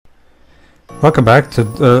Welcome back to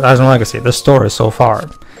Azran Legacy, the story so far.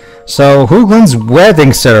 So, Hoogland's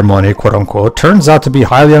wedding ceremony, quote-unquote, turns out to be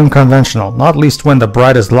highly unconventional, not least when the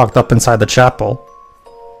bride is locked up inside the chapel.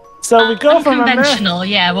 So we go from unconventional,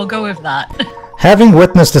 yeah, we'll go with that. Having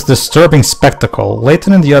witnessed this disturbing spectacle,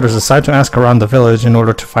 Layton and the others decide to ask around the village in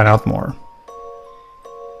order to find out more.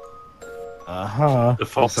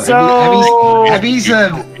 Evie's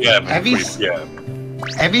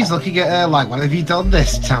looking at her like, what have you done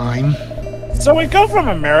this time? So we go from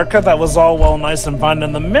America, that was all well, nice and fun,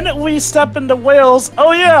 and the minute we step into Wales,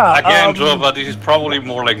 oh yeah! Again, Joe, but this is probably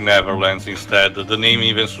more like Netherlands instead. The name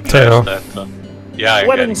even suggests that. Yeah,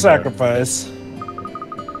 wedding sacrifice.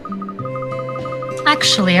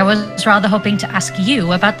 Actually, I was rather hoping to ask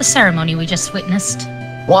you about the ceremony we just witnessed.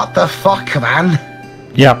 What the fuck, man?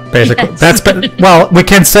 Yeah, basically. Yes. Well, we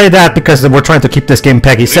can say that because we're trying to keep this game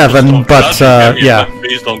PEGI 7, but yeah.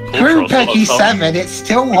 Through PEGI 7, it's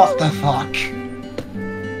still what the fuck.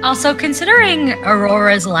 Also, considering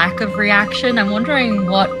Aurora's lack of reaction, I'm wondering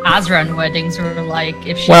what Azran weddings were like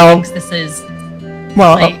if she thinks this is...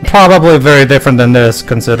 Well, probably very different than this,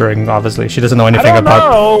 considering, obviously, she doesn't know anything about...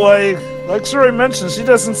 I don't know, like Shuri mentioned, she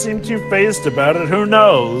doesn't seem too phased about it. Who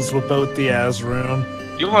knows with both the Azran.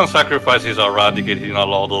 Human sacrifices are eradicated in a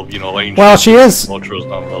lot of, ancient cultures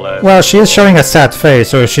nonetheless. Well, she is showing a sad face,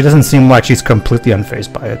 so she doesn't seem like she's completely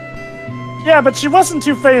unfazed by it. Yeah, but she wasn't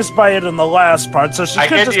too phased by it in the last part, so she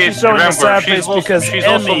could just be showing a sad face because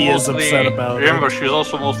Emmy is upset about it. Remember, she's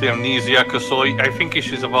also mostly amnesiac, so I think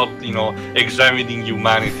she's about, examining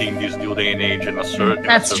humanity in this new day and age and asserting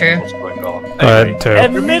what's going on. Anyway,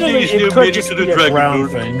 admittedly, it could just be a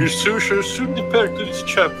ground thing. Your shall soon depart to this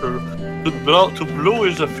chapel. To blow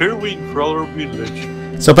is a fair wind for our village.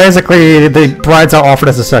 So basically, the brides are offered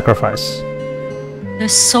as a sacrifice. The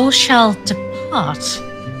soul shall depart.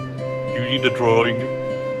 You need a drawing.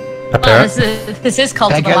 Well, this is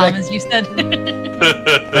cult of alarm, as you said.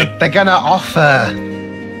 They're gonna offer.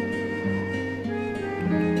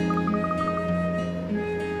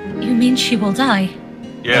 You mean she will die?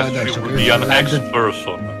 Yes, she will be an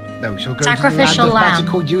ex-person. No, she'll go Sacrificial to the land of lamb.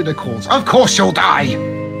 magical unicorns. Of course she'll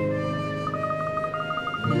die!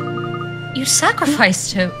 You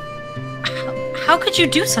sacrificed her. How could you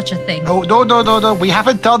do such a thing? Oh, no. We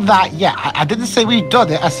haven't done that yet. I didn't say we've done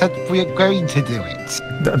it. I said we're going to do it.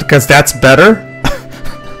 Because that's better?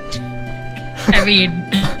 I mean...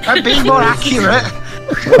 I'm being more accurate.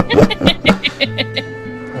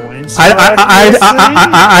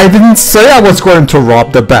 I didn't say I was going to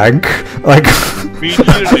rob the bank. Like...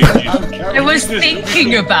 I was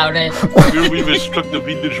thinking about it.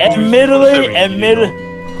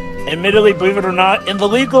 Admittedly, believe it or not, in the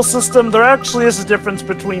legal system, there actually is a difference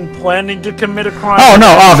between planning to commit a crime. Oh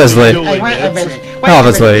no, obviously. Hey, wait a minute.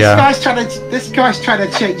 Obviously, yeah. This guy's trying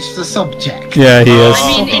to change the subject. Yeah, he is.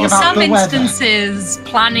 I mean, in some instances,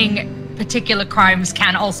 planning particular crimes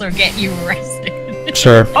can also get you arrested.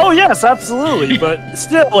 Sure. Oh yes, absolutely, but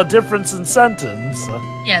still a difference in sentence.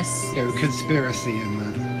 Yes. Conspiracy in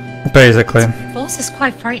that. Basically. Force is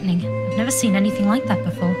quite frightening. I've never seen anything like that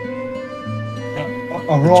before.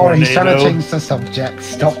 Aurora, he's trying to change the subject.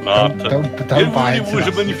 Stop. Don't buy it. It was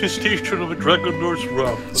a manifestation of a Dragonlord's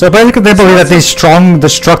wrath. So basically they believe that these strong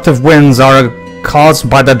destructive winds are caused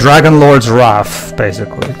by the Dragonlord's wrath,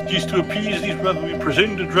 basically. Just to appease these wrath, we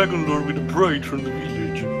present the Dragonlord with a bride from the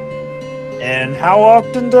village. And how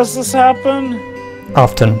often does this happen?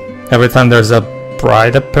 Often. Every time there's a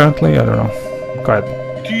bride, apparently? I don't know. Go ahead.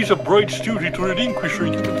 It is a bride's duty to relinquish her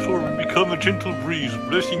human form and become a gentle breeze,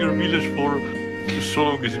 blessing her village for so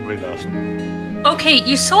long as it may last. Okay,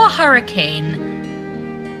 you saw a hurricane.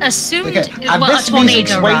 Assumed, and well, this a tornado,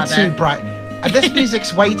 music's way rather. too bright. And this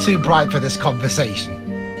music's way too bright for this conversation.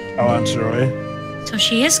 Oh, I'm sorry. So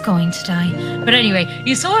she is going to die. But anyway,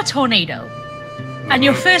 you saw a tornado. And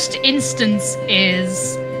your first instance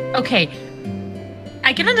is... Okay,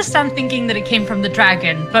 I can understand thinking that it came from the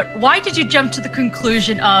dragon, but why did you jump to the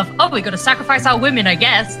conclusion of, oh, we gotta sacrifice our women, I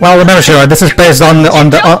guess? Well, remember, Shira, this is based on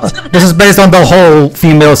the whole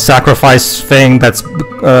female sacrifice thing. That's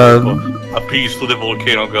appease to the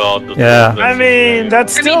volcano god. Yeah. I mean,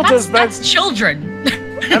 that's children.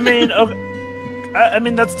 I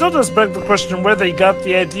mean, that still does beg the question where they got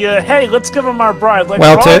the idea. Hey, let's give them our bride. Like,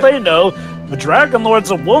 well, for all they know, the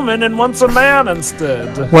Dragonlord's a woman and wants a man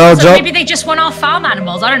instead. Well, so maybe they just want all farm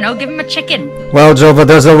animals. I don't know. Give them a chicken. Well, Jova,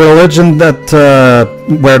 there's a religion that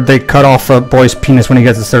where they cut off a boy's penis when he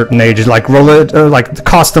gets a certain age. Like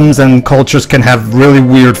customs and cultures can have really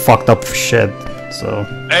weird, fucked up shit. So.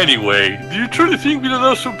 Anyway, do you truly think we'll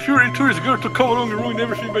allow some pure tourist girl to come along and ruin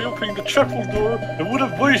everything by opening the chapel door? I would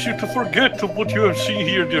advise you to forget what you have seen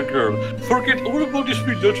here, dear girl. Forget all about this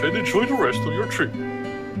village and enjoy the rest of your trip.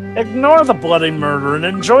 Ignore the bloody murder and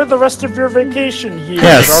enjoy the rest of your vacation here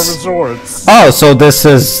at our resorts. Oh, so this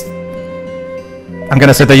is... I'm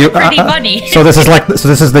gonna say the Pretty funny. So this is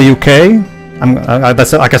the UK? I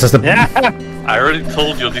guess it's the... Yeah. I already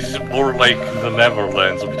told you, this is more like the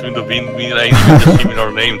Netherlands, between the windmill and the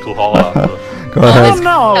similar name to Holland. Go ahead. I don't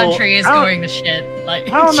know. Country is going to shit. Like,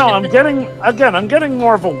 I don't know. I'm getting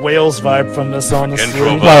more of a Wales vibe from this,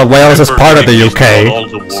 honestly. Well, Wales is part of the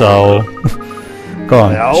UK, so go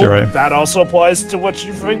on. Well, sure. that also applies to what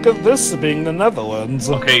you think of this being the Netherlands.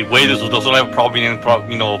 Okay, Wales doesn't have prominent,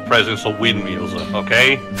 presence of windmills.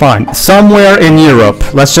 Okay. Fine. Somewhere in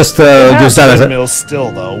Europe. Let's just use that as a windmills still,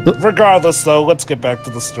 though. Regardless, though, let's get back to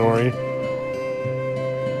the story.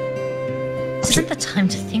 This isn't the time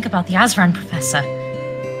to think about the Azran professor.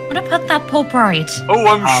 What about that poor bride? Oh,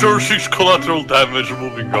 I'm sure she's collateral damage.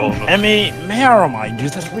 Moving on. Emmy, may I remind you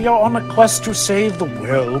that we are on a quest to save the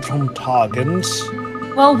world from Targans?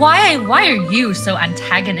 Well, why are you so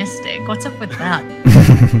antagonistic? What's up with that?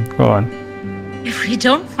 Go on. If we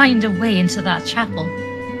don't find a way into that chapel,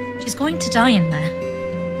 she's going to die in there.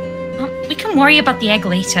 We can worry about the egg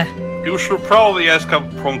later. You should probably ask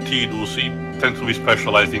him from Tidus. He tends to be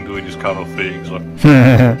specialized in doing these kind of things.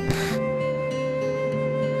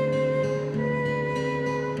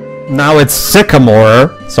 Now it's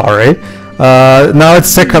Sycamore. Sorry. Now it's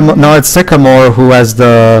Sycamore who has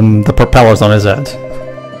the propellers on his head.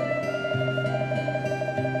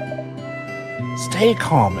 Stay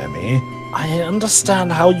calm, Emmy. I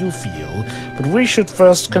understand how you feel, but we should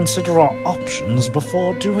first consider our options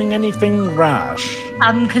before doing anything rash.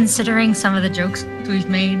 I'm considering some of the jokes we've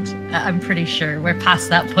made. I'm pretty sure we're past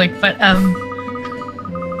that point, but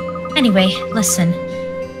anyway, listen.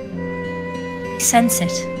 I sense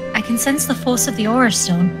it. I can sense the force of the Aura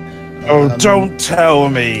Stone. Oh, don't tell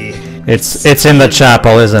me. It's in the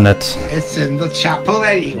chapel, isn't it? It's in the chapel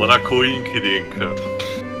anyway. What a coinkydink.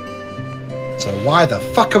 So why the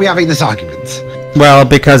fuck are we having this argument? Well,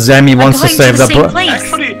 because Emmy wants to save the bride.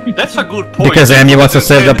 Actually, that's a good point. Because Emmy wants to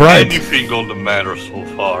save the bride. Anything on the matter so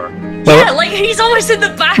far. Well, yeah, like he's always in the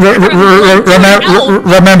background.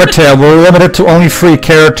 Remember, Tail, we're limited to only 3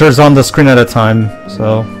 characters on the screen at a time,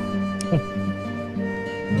 so...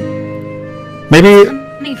 Maybe...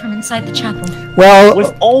 Coming from inside the chapel. Well...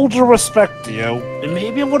 With all due respect to you,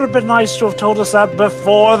 maybe it would have been nice to have told us that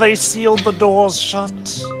before they sealed the doors shut.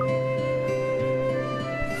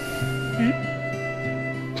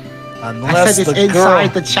 Unless I said it's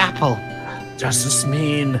inside the chapel. Does this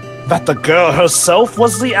mean that the girl herself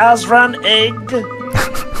was the Azran Egg?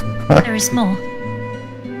 There is more.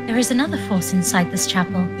 There is another force inside this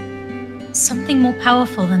chapel. Something more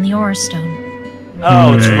powerful than the Aura Stone.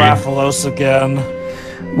 Oh, it's Raphalos again.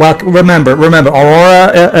 Well, remember,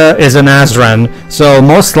 Aurora is an Azran, so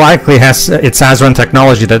most likely it's Azran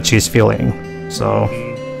technology that she's feeling. So...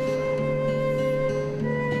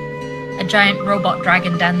 A giant robot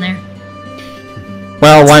dragon down there.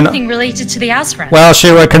 Well, why not? Something related to the Azran. Well,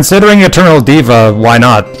 considering Eternal Diva, why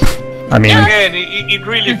not? I mean... Again, it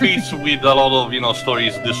really fits with a lot of,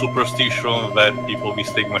 stories, the superstition that people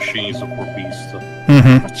mistake machines for beasts.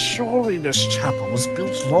 But surely this chapel was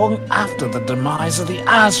built long after the demise of the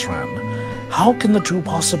Azran. How can the two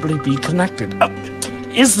possibly be connected?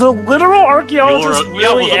 Is the literal archaeologist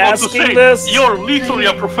really asking this? You're literally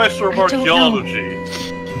a professor of archaeology.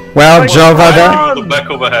 Well, Joe,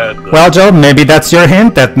 Well, Joe, maybe that's your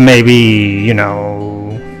hint that maybe,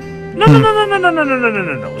 No.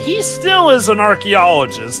 He still is an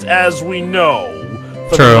archaeologist, as we know,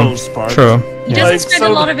 for the most part. True. He doesn't spend a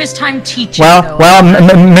lot of his time teaching.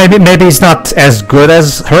 Maybe he's not as good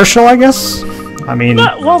as Herschel, I guess. I mean,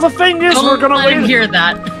 well, the thing is, we're gonna let him hear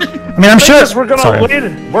that. I mean, I'm sure.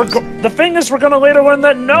 The thing is, we're gonna later learn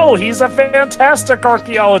that no, he's a fantastic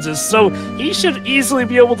archaeologist, so he should easily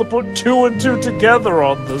be able to put 2 and 2 together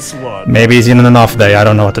on this one. Maybe he's in an off day. I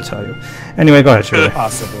don't know what to tell you. Anyway, go ahead, Shirley.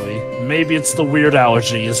 Possibly. Maybe it's the weird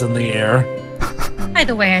allergies in the air.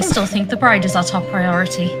 Either way, I still think the bride is our top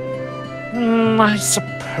priority. I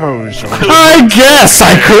suppose. I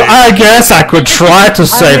guess I could try to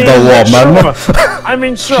save the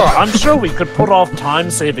woman. Sure. I'm sure we could put off time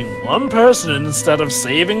saving one person instead of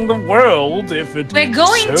saving the world if it. We're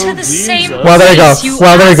going to the same. Well, there you go.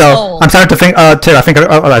 There you go. asshole. I'm starting to think. Ted, I think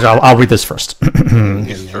I'll read this first.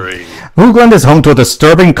 History. Hoogland is home to a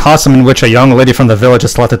disturbing custom in which a young lady from the village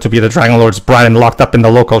is selected to be the Dragonlord's bride and locked up in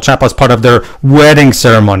the local chapel as part of their wedding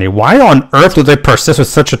ceremony. Why on earth do they persist with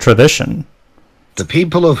such a tradition? The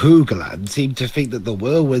people of Hoogland seem to think that the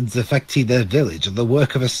whirlwinds affecting their village are the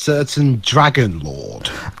work of a certain Dragonlord.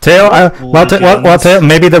 Tail,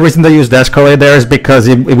 maybe the reason they used Escalade there is because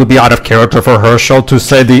it would be out of character for Herschel to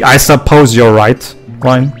say the "I suppose you're right"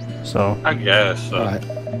 line. So I guess. Right.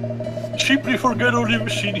 Cheaply forget all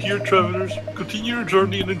you've seen here, travelers. Continue your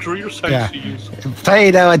journey and enjoy your sightseeing.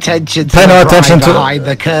 Pay no attention to Pay no the attention bride to- behind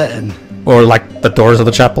the curtain. or like the doors of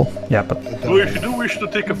the chapel. Yeah, but So if you do wish to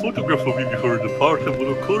take a photograph of me before you depart, I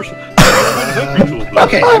will of course be happy to oblige.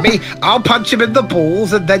 Okay, Abby, I'll punch him in the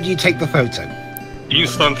balls and then you take the photo.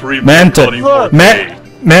 Instant reboot. Mantail,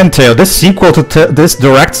 Mantail, this sequel to this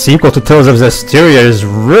direct sequel to Tales of Zestiria is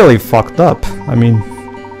really fucked up. I mean,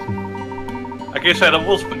 Like I said, I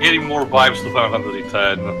was getting more vibes to Final Fantasy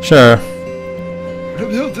X. sure.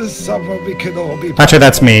 We can all be. Actually,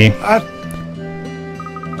 that's me.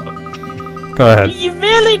 Go ahead. You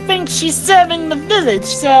really think she's serving the village,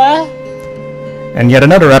 sir? And yet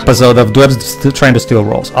another episode of Dwebs trying to steal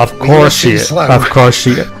rolls. Of course she is. slow. Of course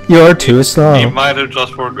she. You're too He slow. might have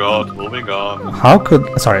just forgot. Moving on. How could?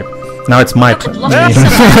 Sorry. Now it's my turn. Locking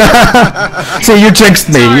someone- See, you jinxed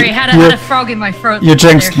me. Sorry, had You- a frog in my throat. you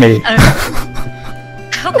jinxed there. me.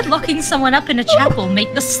 How could locking someone up in a chapel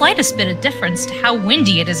make the slightest bit of difference to how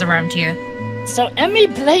windy it is around here? So Emmy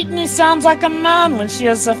blatantly sounds like a man when she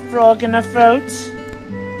has a frog in her throat.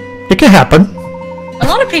 It can happen. A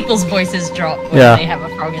lot of people's voices drop when Yeah. they have a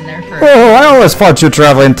frog in their throat. Oh, I always thought you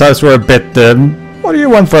traveling types were a bit. What do you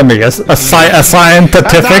want from me? A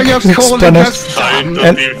scientific And now you're calling explanation? us Sam.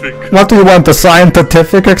 Scientific. What do you want? A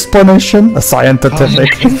scientific explanation? A scientific.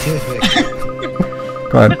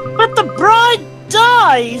 Go ahead. But the bride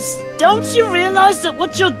dies! Don't you realize that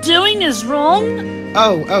what you're doing is wrong?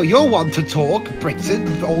 Oh, you're one to talk, Britain,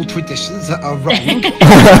 old traditions that are wrong.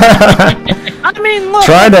 I mean, look.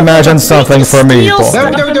 Try to imagine something for me, Steal Paul.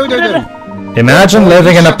 stuff No. and put it- Imagine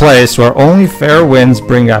living in a place where only fair winds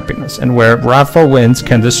bring happiness, and where wrathful winds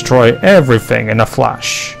can destroy everything in a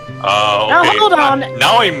flash. Now, Okay. hold on.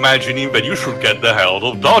 Now I'm imagining that you should get the hell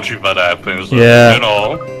of Dodge if that happens. Yeah. You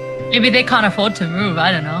know. Maybe they can't afford to move,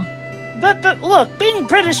 I don't know. But look, being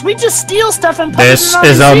British, we just steal stuff and put This it in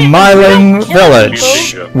is our a museum. miling We don't kill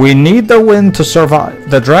village. people. We need the wind to survive.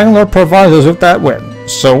 The Dragonlord provides us with that wind,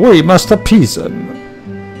 so we must appease him.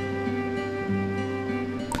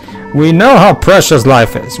 We know how precious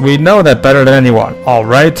life is. We know that better than anyone,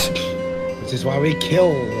 alright? This is why we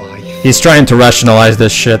kill life. He's trying to rationalize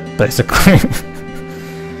this shit, basically.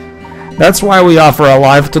 That's why we offer a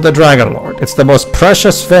life to the Dragonlord. It's the most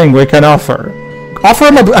precious thing we can offer. Offer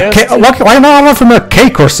him a cake. Why not offer him a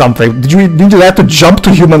cake or something? Did you need that to jump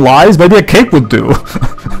to human lives? Maybe a cake would do. Go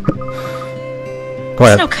There's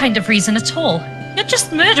ahead. no kind of reason at all. You're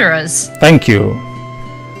just murderers. Thank you.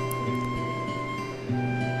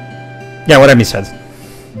 Yeah, what Emmy said.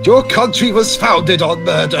 Your country was founded on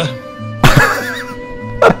murder.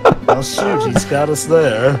 Well, shoot, he's got us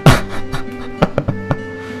there.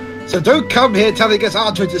 So don't come here telling us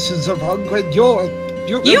our traditions are wrong when you're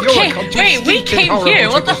You a came. country Wait, we steeped in came horrible here.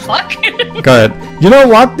 What the traditions. fuck? Go ahead. You know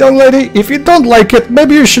what, young lady? If you don't like it,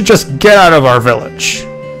 maybe you should just get out of our village.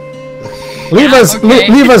 Leave us, okay.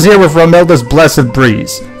 leave us here with Romelda's blessed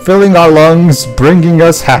breeze, filling our lungs, bringing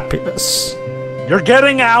us happiness. You're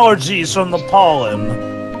getting allergies from the pollen.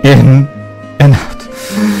 In and out.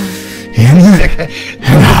 In.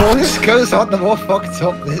 The more this goes on, the more fucked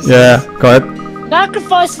up this Yeah, is. go ahead.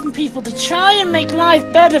 Sacrificing people to try and make life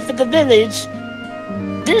better for the village.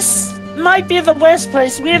 This might be the worst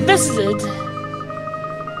place we have visited.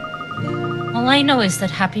 All I know is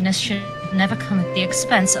that happiness should never come at the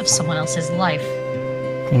expense of someone else's life.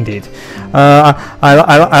 Indeed.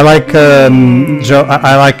 I like Joe.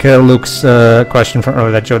 I like Luke's question from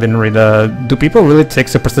earlier that Joe didn't read. Do people really take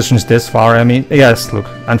superstitions this far? I mean, yes, Luke.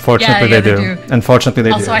 Unfortunately, Yeah, they they do. Unfortunately,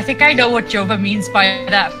 they Also, do. I think I know what Jova means by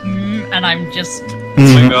that, and I'm just.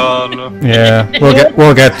 Moving on. Yeah,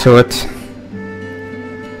 we'll get to it.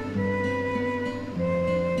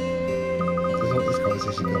 This is what this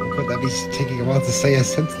conversation going. But that be taking a while to say a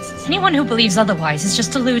sentence. Anyone who believes otherwise is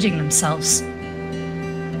just deluding themselves.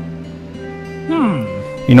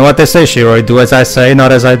 You know what they say, Shiroi? Do as I say,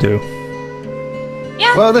 not as I do.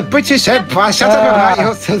 Yeah. Well, the British Empire, shut up about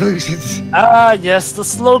your solutions. Ah, yes, the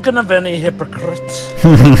slogan of any hypocrite.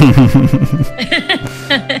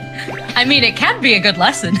 I mean, it can be a good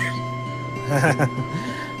lesson.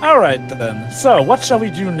 Alright then. So, what shall we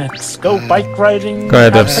do next? Go bike riding? Go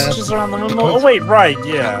ahead, have Dubs. pictures around the room? Oh, wait, right,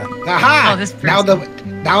 yeah. Aha! Oh, this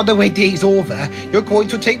now the wedding's over, you're going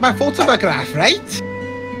to take my photograph, right?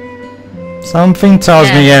 Something tells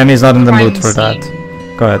me Yeah, Emmy's not in the mood crime for that.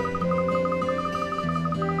 scene. Go ahead.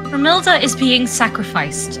 Romilda is being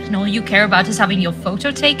sacrificed, and all you care about is having your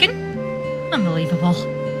photo taken? Unbelievable.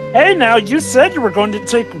 Hey, now, you said you were going to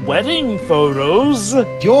take wedding photos.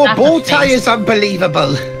 Your Not bow the tie face. is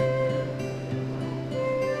unbelievable.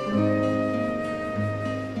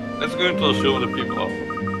 Let's go into the show with the people out.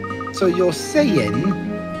 So you're saying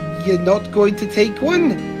you're not going to take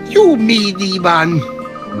one? You meanie man.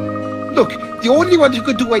 Look, the only one who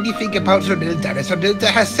could do anything about Romilda is Romilda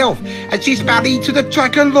herself, and she's married to the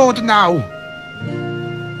Dragonlord now.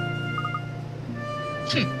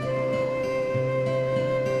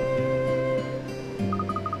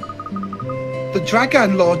 The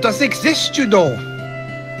Dragonlord does exist, you know.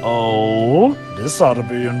 Oh, this ought to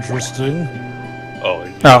be interesting. Oh,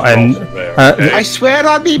 and I swear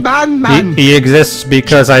on me, man. he exists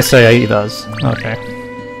because I say he does. Okay.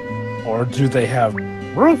 Or do they have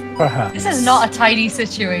proof, perhaps? This is not a tidy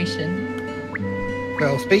situation.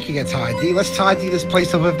 Well, speaking of tidy, let's tidy this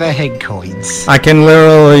place up with their head coins. I can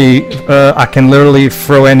literally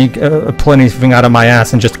throw pull anything out of my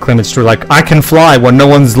ass and just claim it's true. Like, I can fly when no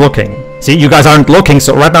one's looking. See, you guys aren't looking,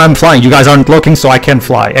 so right now I'm flying. You guys aren't looking, so I can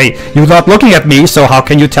fly. Hey, you're not looking at me, so how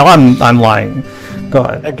can you tell I'm lying? Go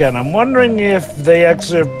ahead. Again, I'm wondering if they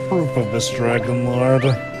actually have proof of this Dragonlord.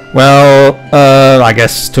 Well, I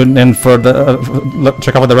guess tune in for the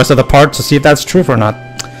check out the rest of the part to see if that's true or not.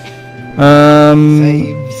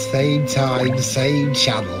 Same time, same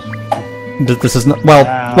channel. This is not well,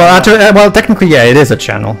 technically, yeah, it is a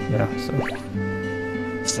channel. Yeah.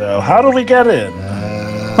 So how do we get in?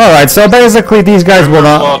 All right. So basically, these guys will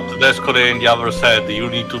not. What Descode and the others said, you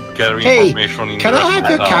need to gather Hey, information in can the I have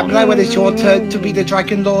your camera when it's your turn to be the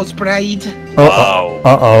Dragonlord's bride?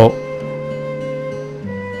 Wow.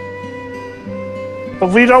 But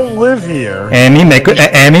we don't live here. Amy, make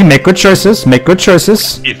good choices. Make good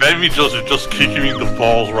choices. If Amy just kick him in the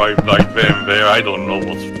balls right then there, I don't know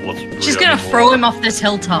what's She's real gonna anymore. throw him off this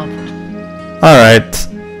hilltop. All right.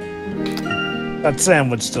 That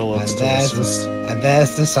sandwich still looks delicious. And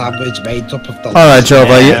there's the sandwich made up of the. All right,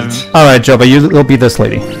 Jova. All right, Jova. You'll be this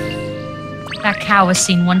lady. That cow has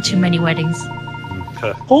seen one too many weddings.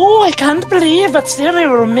 Oh, I can't believe that silly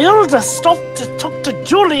Romilda stopped to talk to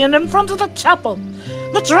Julian in front of the chapel.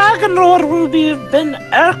 The Dragonlord will be been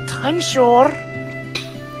irked, I'm sure.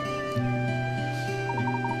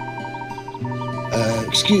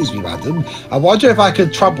 Excuse me, madam. I wonder if I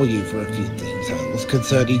could trouble you for a few details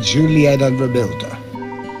concerning Julian and Romilda.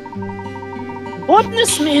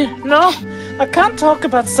 Goodness me, no. I can't talk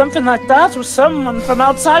about something like that with someone from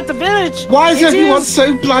outside the village. Why is everyone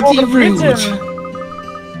so bloody rude?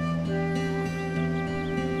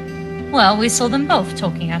 Well, we saw them both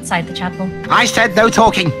talking outside the chapel. I said no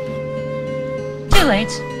talking. Too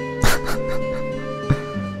late.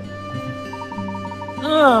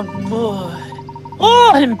 Oh, boy.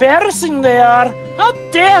 Oh, embarrassing they are. How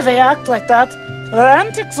dare they act like that? Their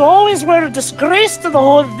antics always were a disgrace to the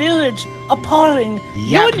whole village. Appalling.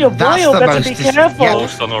 You and your boy better be careful.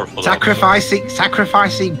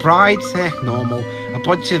 Sacrificing brides, normal. A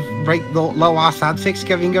bunch of low-ass antics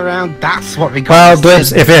going around. That's what we got. Well,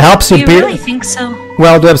 Dwebs, if it helps you, Do you really think so?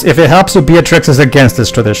 Well, Dwebs, if it helps you, Beatrix is against this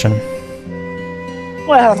tradition.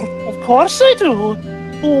 Well, of course I do.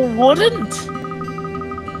 Who wouldn't?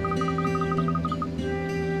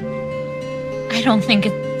 I don't think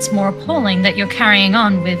it's more appalling that you're carrying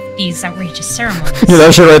on with these outrageous ceremonies. You know,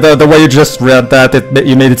 sure, the way you just read that,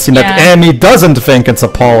 you made it seem that Amy doesn't think it's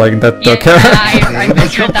appalling that Yeah, I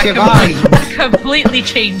Make up your mind. completely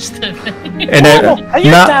changed the thing. And Are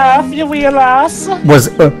you deaf, you wheel ass? was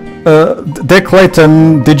Dick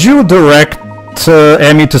Layton, did you direct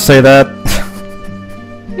Amy to say that?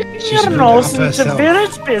 Your nose into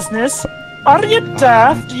village business. Are you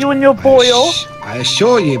daft, you and your boyo? I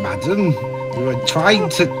assure you, madam, we were trying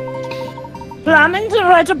to... Planning to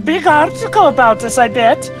write a big article about this, I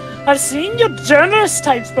bet. I've seen your journalist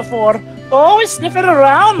types before. Always sniffing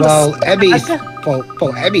around. Well,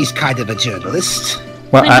 Emmy's kind of a journalist.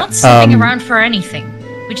 Well, We're not sitting around for anything.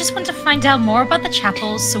 We just want to find out more about the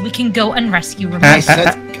chapels so we can go and rescue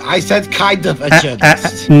Romilda. I said kind of a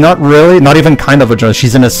journalist. Not really, not even kind of a journalist.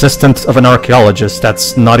 She's an assistant of an archaeologist.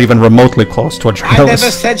 That's not even remotely close to a journalist. I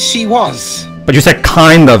never said she was. But you said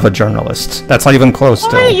kind of a journalist. That's not even close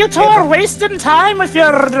to. Hey, you two are wasting time with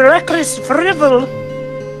your reckless frivol.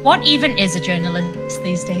 What even is a journalist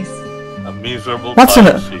these days? A miserable What's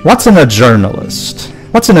in a journalist?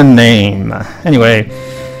 What's in a name? Anyway.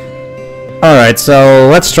 Alright, so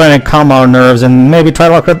let's try and calm our nerves and maybe try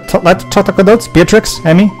to talk with those. Beatrix,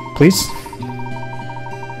 Emmy, please.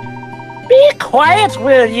 Be quiet,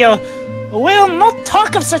 will you? We'll not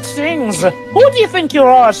talk of such things. Who do you think you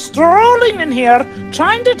are, strolling in here,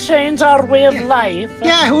 trying to change our way of life?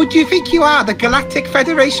 Yeah, who do you think you are? The Galactic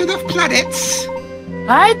Federation of Planets?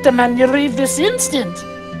 I demand you leave this instant.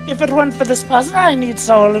 If it weren't for this puzzle, I need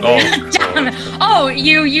solving. Damn it. Oh,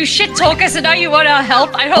 you shit talker, so now you want our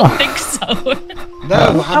help? I don't think so.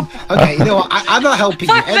 No, okay, you know what? I'm not helping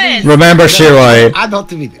you. Fuck this. Remember, Shiroi. I'm not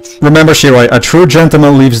doing it. Remember, Shiroi. A true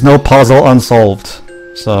gentleman leaves no puzzle unsolved.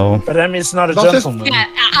 So. But Emmy's not a Not just- gentleman. Yeah,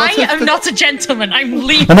 I am not a gentleman. I'm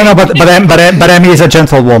leaving. No, but Emmy is a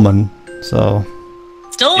gentlewoman. So.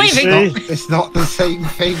 Still Is leaving. she? It's not the same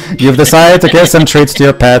thing. You've decided to give some treats to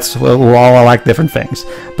your pets who all like different things,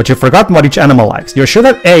 but you've forgotten what each animal likes. You're sure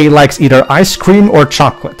that A likes either ice cream or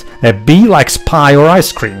chocolate, that B likes pie or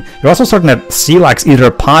ice cream. You're also certain that C likes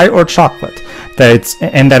either pie or chocolate,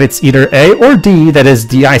 that it's either A or D that is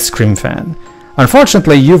the ice cream fan.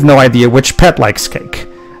 Unfortunately, you've no idea which pet likes cake.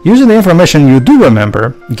 Using the information you do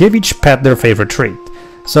remember, give each pet their favorite treat.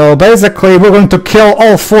 So basically, we're going to kill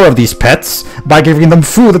all 4 of these pets by giving them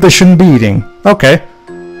food that they shouldn't be eating. Okay.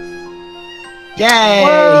 Yay!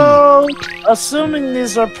 Well, assuming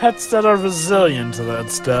these are pets that are resilient to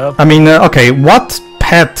that stuff. I mean, okay, what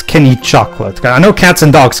pet can eat chocolate? I know cats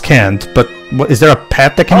and dogs can't, but is there a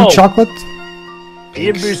pet that can eat chocolate?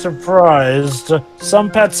 You'd be surprised.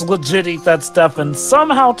 Some pets legit eat that stuff and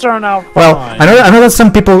somehow turn out fine. Well, I know that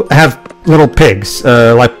some people have little pigs,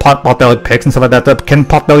 like pot-bellied pigs and stuff like that. Can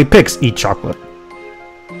pot-bellied pigs eat chocolate?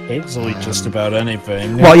 Pigs will eat just about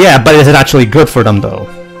anything. Well, yeah, but is it actually good for them, though?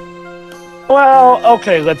 Well,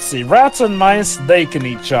 okay, let's see. Rats and mice, they can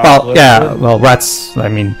eat chocolate. Well, yeah, well, rats, I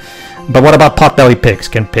mean... But what about pot-bellied pigs?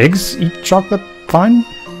 Can pigs eat chocolate fine?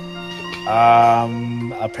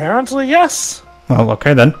 Apparently, yes. Well,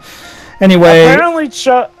 okay, then. Anyway...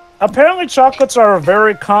 Apparently chocolates are a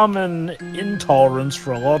very common intolerance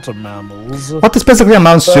for a lot of mammals. What this basically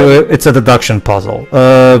amounts to, it's a deduction puzzle.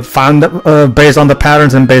 Find based on the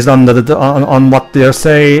patterns and based on on what they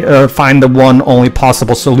say, find the one only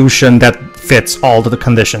possible solution that fits all the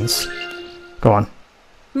conditions. Go on.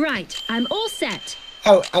 Right, I'm all set.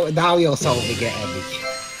 Oh, now you're solving it, Emmy.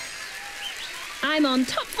 I'm on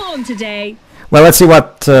top form today. Well, let's see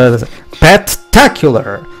what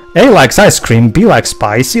Pet-tacular. A likes ice cream, B likes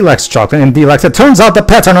pie, C likes chocolate, and D likes it. Turns out the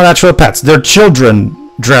pets are not actual pets. They're children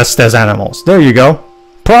dressed as animals. There you go.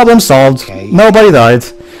 Problem solved. Okay. Nobody died.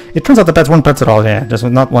 It turns out the pets weren't pets at all. Yeah, just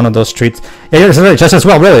not one of those treats. Yeah, just as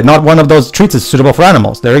well, really. Not one of those treats is suitable for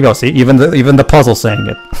animals. There you go. See, even the puzzle saying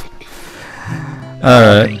it.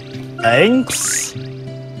 Alright. Thanks.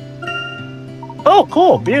 Oh,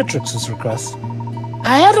 cool. Beatrix's request.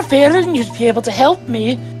 I had a feeling you'd be able to help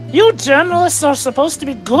me. You journalists are supposed to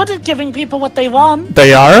be good at giving people what they want.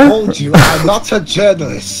 They I are? told you, I'm not a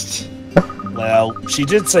journalist. Well, she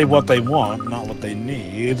did say what they want, not what they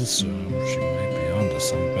need, so she might be onto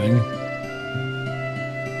something.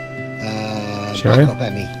 Sure. Back up,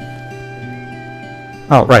 Emmy.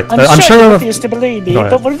 Oh, right. I'm sure you of- refuse to believe me, Go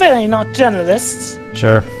ahead. but we're very not journalists.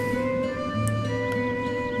 Sure.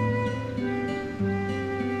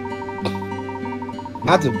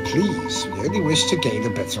 Madam, please, we only wish to gain a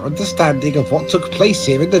better understanding of what took place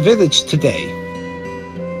here in the village today.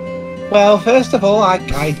 Well, first of all, I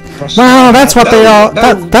Well, that's what they all.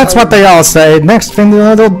 That's what they all say. Next thing,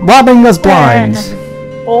 they're robbing us blind.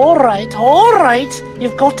 All right.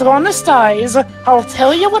 You've got honest eyes. I'll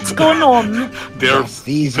tell you what's going on.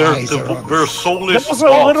 These eyes are honest. They're soulless Those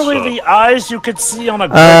are literally the eyes you could see on a.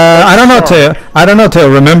 I don't know, Teo.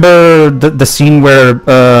 Remember the scene where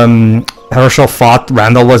Herschel thought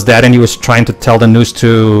Randall was dead and he was trying to tell the news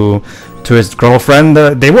to his girlfriend?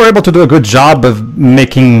 They were able to do a good job of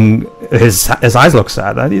making his eyes look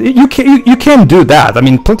sad. You can't do that. I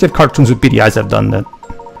mean, plenty of cartoons with beady eyes have done that.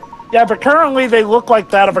 Yeah, but currently they look like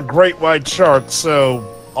that of a great white shark, so...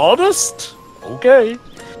 honest? Okay.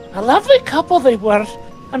 A lovely couple they were.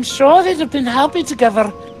 I'm sure they'd have been happy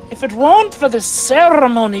together if it weren't for the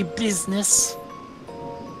ceremony business.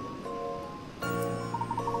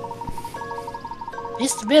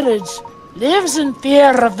 This village lives in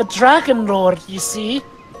fear of the Dragonlord, you see.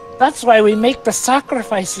 That's why we make the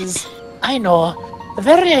sacrifices. I know. The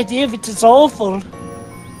very idea of it is awful.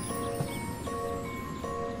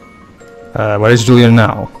 Where is Julian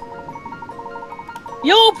now?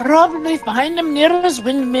 You'll probably find him near his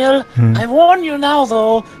windmill. I warn you now,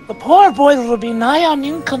 though. The poor boy will be nigh on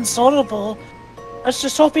inconsolable. Let's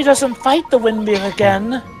just hope he doesn't fight the windmill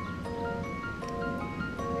again.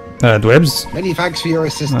 Dwebs? Many thanks for your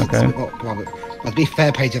assistance. Okay. Oh, come on, let's be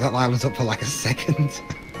fair, Pedro, that line was up for like a second.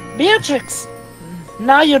 Beatrix!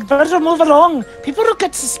 Now you'd better move along. People will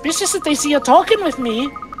get suspicious if they see you talking with me.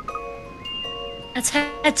 Let's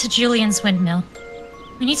head to Julian's windmill.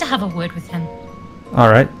 We need to have a word with him.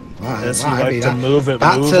 Alright. Yes, we like to move it.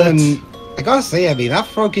 I gotta say, I mean, that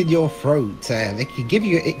frog in your throat, it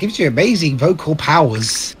gives you amazing vocal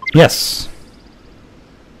powers. Yes.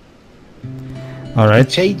 Alright.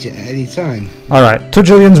 Change it at any time. Alright, to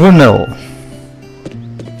Julian's windmill.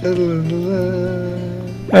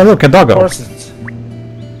 Hey, look, a doggo.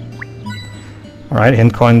 Alright,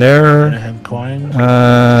 hint coin there. And a hint coin.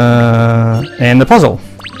 And the puzzle.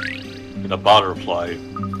 And a butterfly.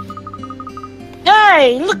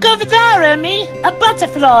 Hey, look over there, Emmy! A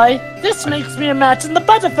butterfly! This makes me imagine the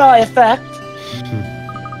butterfly effect.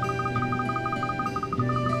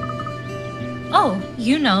 Oh,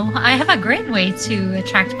 you know, I have a great way to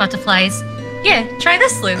attract butterflies. Here, try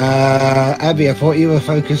this, Luke. Abby, I thought you were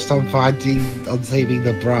focused on saving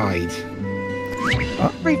the bride.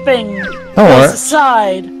 Everything Don't goes worry.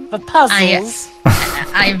 aside for puzzles.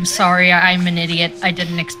 I'm sorry, I'm an idiot. I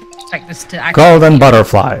didn't expect this to actually... Golden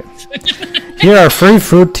butterfly. Here are 3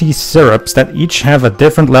 fruity syrups that each have a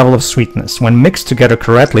different level of sweetness. When mixed together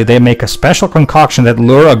correctly, they make a special concoction that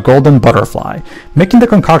lure a golden butterfly. Making the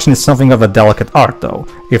concoction is something of a delicate art, though.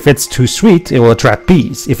 If it's too sweet, it will attract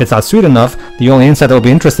bees. If it's not sweet enough, the only insect that will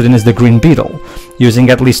be interested in is the green beetle.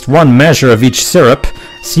 Using at least 1 measure of each syrup,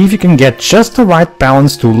 see if you can get just the right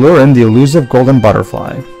balance to lure in the elusive golden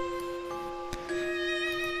butterfly.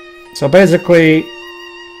 So basically,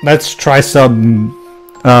 let's try some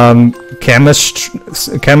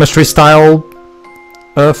chemistry style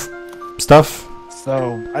stuff.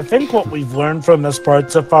 So, I think what we've learned from this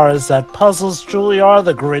part so far is that puzzles truly are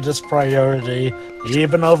the greatest priority,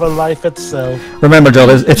 even over life itself. Remember,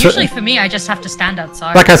 Jova, it's Usually for me, I just have to stand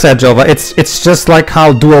outside. like I said, Jova, it's just like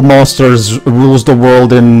how Duel Monsters rules the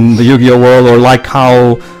world in the Yu-Gi-Oh world, or like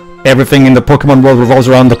how everything in the Pokemon world revolves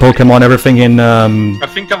around the Pokemon, everything in I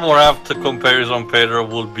think a more apt comparison, Pedro,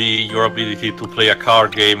 would be your ability to play a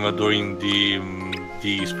card game during the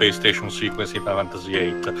space station sequence in Final Fantasy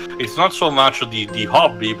VIII. It's not so much the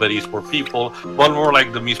hobby, but it's for people, but more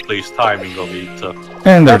like the misplaced timing of it.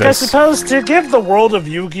 And there Like, it I is. suppose to give the world of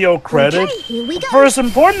Yu-Gi-Oh credit, for as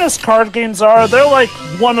important as card games are, they're like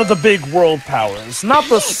one of the big world powers, not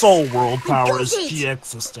the sole world powers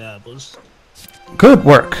GX established. Good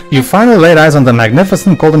work. You finally laid eyes on the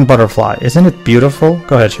magnificent golden butterfly. Isn't it beautiful?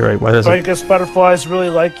 Go ahead, Shiroi. What is So I it? guess butterflies really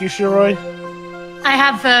like you, Shiroi? I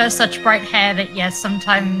have such bright hair that, yes,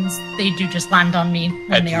 sometimes they do just land on me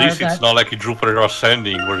when At they least are it's not like in Jupiter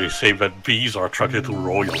Ascending, where they say that bees are attracted to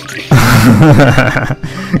royalty.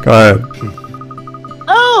 Go ahead.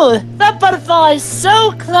 Oh, that butterfly is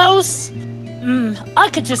so close! I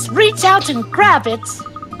could just reach out and grab it.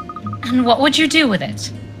 And what would you do with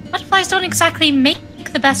it? Butterflies don't exactly make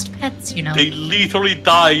the best pets, you know. They literally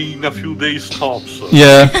die in a few days tops.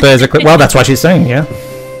 Yeah, basically. Well, that's what she's saying, yeah.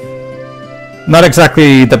 Not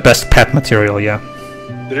exactly the best pet material, yeah.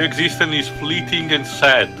 Their existence is fleeting and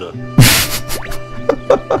sad.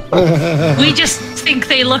 We just think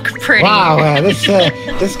they look pretty. Wow,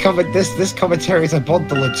 this commentary is a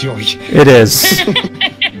bundle of joy. It is.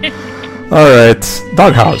 Alright,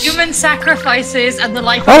 doghouse. Human sacrifices and the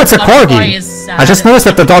life Oh, of it's a butterfly corgi. is sad. I just noticed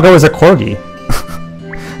that the doggo is a corgi.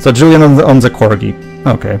 So Julian owns a corgi.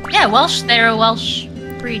 Okay. Yeah, Welsh. They're a Welsh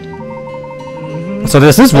breed. So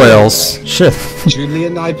this is Wales. Shit.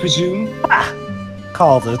 Julian, I presume?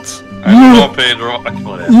 Called it. I don't know, Pedro.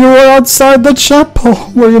 Whatever. You were outside the chapel,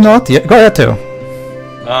 were you not? Yeah, go ahead too.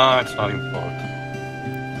 It's not important.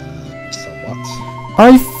 So what?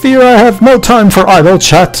 I fear I have no time for idle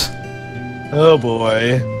chat. Oh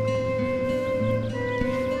boy.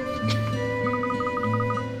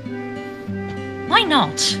 Why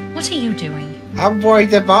not? What are you doing? I'm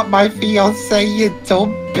worried about my fiancé, you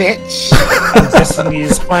dumb bitch. I'm guessing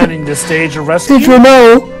he's planning to stage a rescue. If you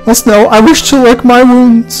know, us know, I wish to lick my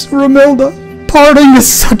wounds, Romilda. Parting is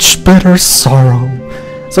such bitter sorrow.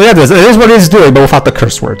 So yeah, it is what he's doing, but without the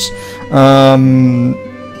curse words. I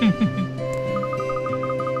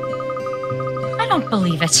don't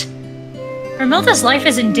believe it. Romilda's life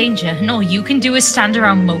is in danger, and all you can do is stand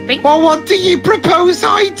around moping. Well, what do you propose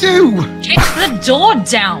I do? Kick the door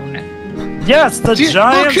down! Yes, the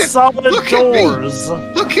giant solid look doors.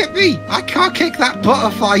 Look at me! I can't kick that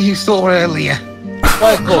butterfly you saw earlier.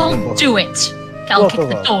 I'll do it! I'll Look, kick the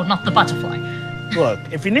look. door, not the butterfly. Look,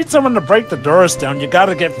 if you need someone to break the doors down, you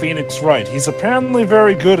gotta get Phoenix right. He's apparently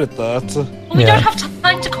very good at that. We Yeah. don't have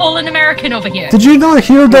time to call an American over here. Did you not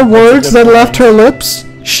hear the words that left her lips?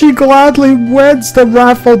 she gladly weds the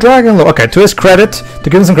wrathful Dragonlord. Okay, to his credit, to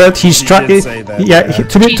give him some credit, he's trying. Yeah,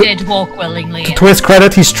 She did walk willingly. to his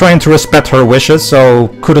credit, he's trying to respect her wishes, so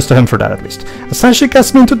kudos to him for that at least. The sign she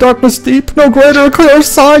casts me into darkness deep, no greater clear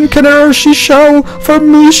sign can e'er she show. For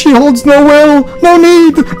me she holds no will, no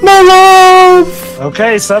need, no love.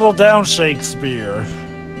 Okay, settle down, Shakespeare.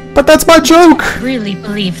 But that's my joke. Really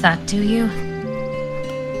believe that, do you?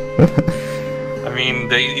 I mean,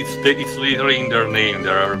 it's literally in their name.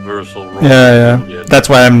 They're a reversal role. Yeah. That's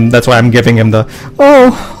why I'm giving him the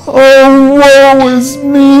oh woe is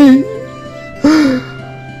me.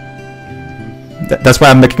 That's why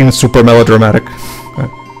I'm making it super melodramatic.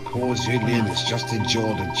 Poor Julian has just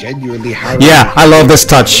endured a genuinely harrowing. Yeah, I love this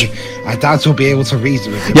touch. I doubt you'll be able to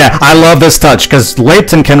reason with him. Yeah, I love this touch because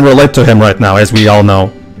Layton can relate to him right now, as we all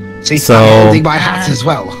know. See, So- I'm holding my hat as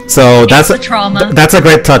well. So It's the trauma. that's a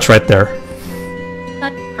great touch right there.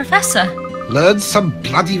 But, Professor, Learn some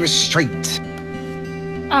bloody restraint.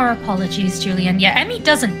 our apologies, Julian. Yeah, Emmy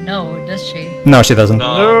doesn't know, does she? No, she doesn't.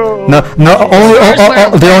 No. No.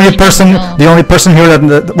 The only person here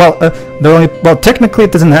that technically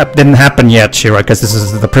it didn't happen yet, Shira, because this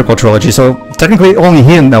is the prequel trilogy. So technically only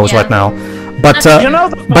he knows right now. But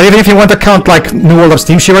but even if you want to count like New World of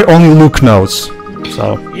Steam, Shira, only Luke knows. So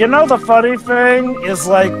You know, the funny thing is,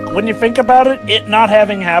 like, when you think about it, it not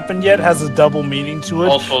having happened yet has a double meaning to it.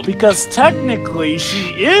 Also- because technically, she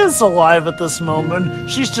is alive at this moment.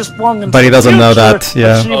 She's just flung into But he the doesn't know future, that,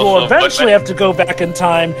 yeah. But she will Also, eventually have to go back in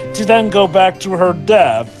time to then go back to her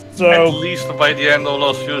death. At So, least by the end of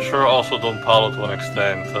Lost Future, also Don Paulo to an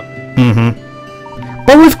extent.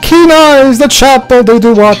 But with keen eyes the chapel they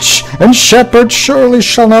do watch, and shepherd surely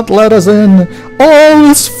shall not let us in. All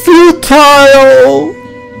is futile.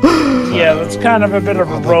 yeah, that's kind of a bit of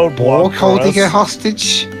a roadblock. Borg for holding her us.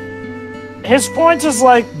 hostage. His point is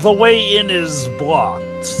like the way in is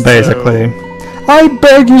blocked. so- Basically. I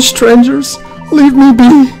beg you, strangers, leave me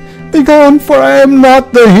be. Be gone, for I am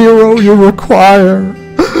not the hero you require.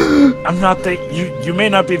 I'm not the you may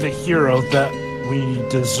not be the hero that we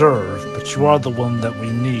deserve, but you are the one that we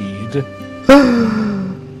need.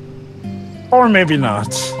 Or maybe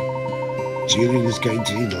not. Julian is going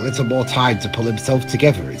to need a little more time to pull himself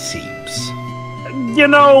together, it seems. You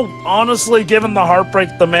know, honestly, given the heartbreak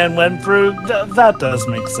the man went through, that does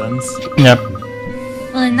make sense. Yep.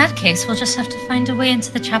 Well, in that case, we'll just have to find a way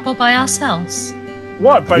into the chapel by ourselves.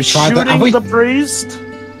 What, by We tried that- shooting have we- the priest?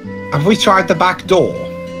 Have we tried the back door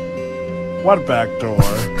What back door?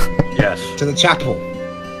 Yes. to the chapel?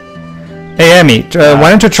 Hey, Emmy, why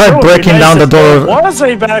don't you try It would be breaking nice down the if there door? was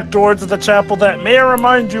a back door to the chapel that may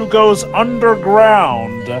remind you goes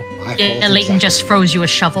underground. I Yeah, thought Layton exactly. just throws you a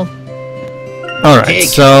shovel. Alright, Dig.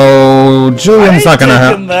 so Julian's I not gonna ain't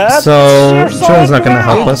help. taking that. So It's your Julian's not solid gonna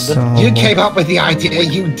help ground. us. So. You came up with the idea,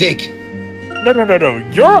 you dig. No.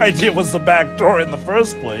 Your idea was the back door in the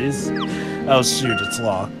first place. Oh, shoot, it's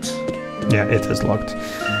locked. Yeah, it is locked.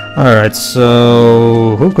 Alright,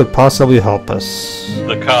 so who could possibly help us?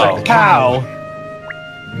 The cow. Cow.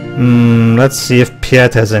 Let's see if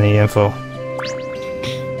Piet has any info.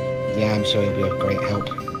 Yeah, I'm sure he'll be of great help.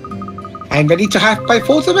 I'm ready to have my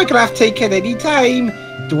photograph taken any time.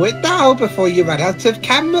 Do it now before you run out of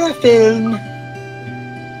camera film.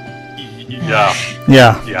 Yeah.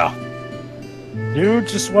 Yeah. Yeah. Dude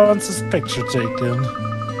just wants his picture taken.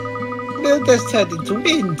 Mill has turned into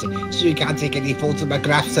wind, so you can't take any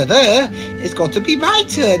photographs of her. It's got to be my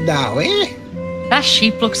turn now, eh? That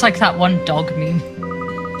sheep looks like that one dog meme.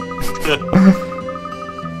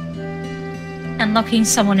 And locking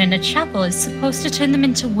someone in a chapel is supposed to turn them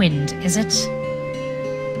into wind, is it?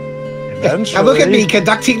 Eventually. Now look at me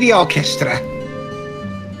conducting the orchestra.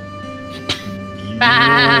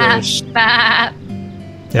 Bah, bah.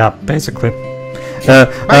 Yeah, basically.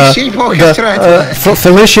 My sheep orchestra.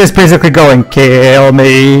 Felicia is basically going, kill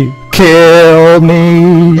me, kill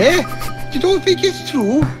me. Eh? You don't think it's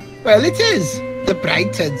true? Well, it is. The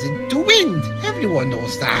bride turns into wind. Everyone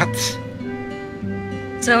knows that.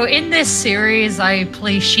 So in this series, I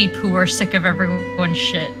play sheep who are sick of everyone's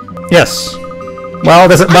shit. Yes. Well,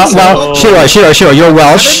 Shira, you're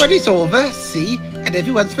Welsh. Everybody's over, see? And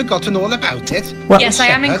everyone's forgotten all about it. Well, Yes, I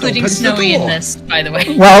am Shepherd including opens the Snowy in door. this, by the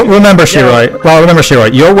way. Well, remember,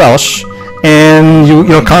 Shira. You're Welsh, and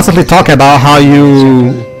you're constantly talking about how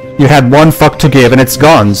you had one fuck to give and it's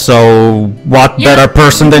gone. So what Yeah. better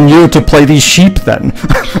person than you to play these sheep then?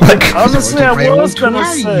 Like, Honestly, I was gonna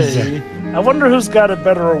Twice. say, I wonder who's got it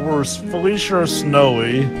better or worse, Felicia or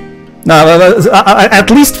Snowy. no, at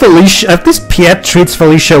least Piet treats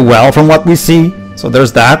Felicia well from what we see. So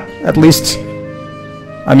there's that, at least.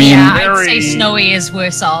 I mean, Yeah, I'd Very- say Snowy is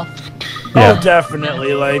worse off. Yeah. Oh,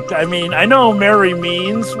 definitely. Like, I mean, I know Mary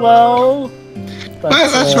means well. But, Well,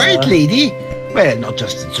 that's right, lady. Well, not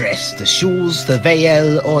just the dress, the shoes, the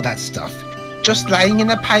veil, all that stuff. Just lying in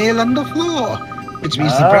a pile on the floor, which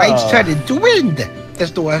means the bride's turned into wind.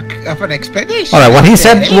 There's no other explanation. All right. What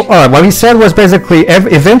he said was basically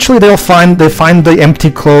eventually they find the empty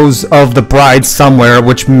clothes of the bride somewhere,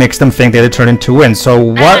 which makes them think that they turn into wind.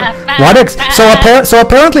 So so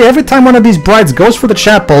apparently every time one of these brides goes for the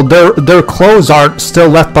chapel, their clothes are still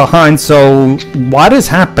left behind. So what is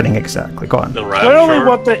happening exactly? Go on.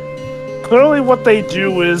 Clearly what they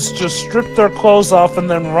do is just strip their clothes off and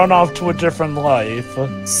then run off to a different life.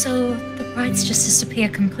 So the brides just disappear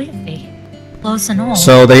completely, clothes and all.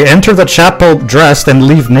 So they enter the chapel dressed and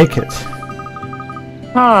leave naked.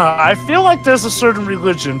 I feel like there's a certain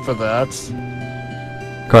religion for that.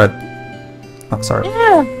 Go ahead. Oh, sorry.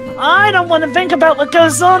 Yeah, I don't want to think about what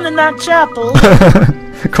goes on in that chapel.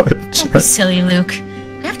 Go ahead. Don't be silly, Luke.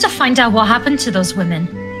 We have to find out what happened to those women.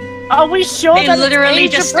 Are we sure They that literally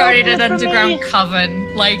it's just started an age-appropriate for me? underground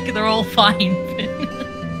coven. Like, they're all fine.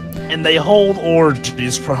 And they hold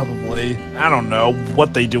orgies, probably. I don't know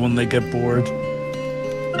what they do when they get bored. I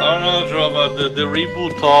don't know, Java. The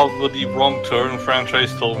reboot of the Wrong Turn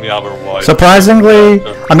franchise told me otherwise. Surprisingly,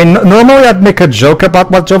 I mean, normally I'd make a joke about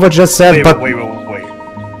what Jova just said, but Wait.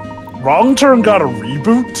 Wrong Turn got a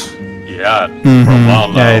reboot? Yeah, for a while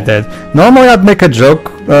now. yeah, it did. Normally I'd make a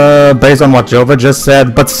joke based on what Jova just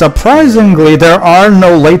said, but surprisingly there are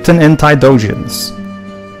no Layton anti-Dojins.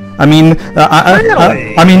 I mean,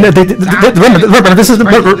 I mean,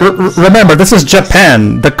 remember, this is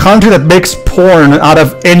Japan, the country that makes porn out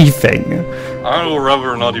of anything. I would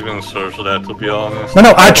rather not even search that, to be honest.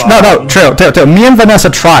 No, true. Me and Vanessa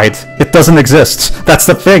tried. It doesn't exist. That's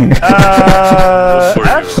the thing.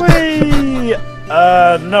 Actually,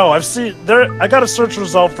 no. I've seen there. I got a search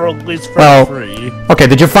result for at least free. Okay.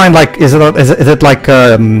 Did you find like is it like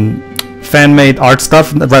fan-made art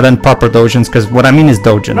stuff rather than proper dojins? Because what I mean is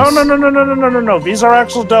dojins. No. These are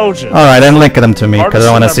actual dojins. All right, then link them to me because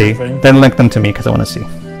I want to see. Everything. Then link them to me because I want to see.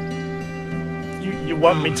 You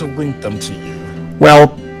want me to link them to you?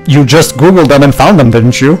 Well, you just Googled them and found them,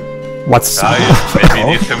 didn't you? What's? Maybe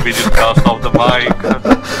this can be discussed off the mic.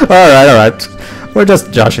 All right. We're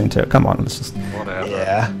just joshing too. Come on, let's just. Whatever.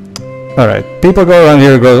 Yeah. All right. People go around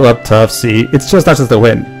here, go up tough. See, it's just not just the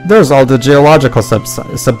wind. There's all the geological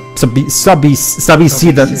subsidence.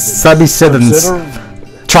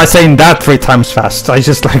 Try saying that 3 times fast. I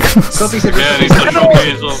just like. It's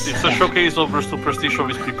a showcase of the superstition of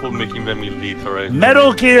these people, making them elite, right?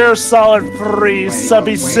 Metal Gear Solid 3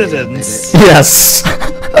 subsidence. Yes.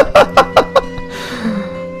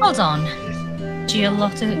 Hold on.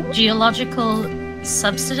 Geological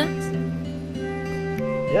subsidence?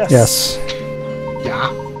 Yes. Yeah.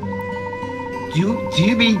 Do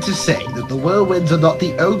you mean to say that the whirlwinds are not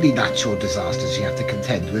the only natural disasters you have to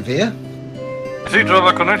contend with here? See,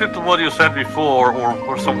 Java, connected to what you said before,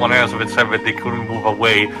 or someone else that said that they couldn't move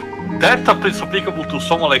away, that is applicable to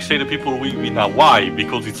someone like, say, the people who live in Hawaii,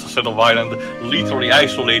 because it's a set of island literally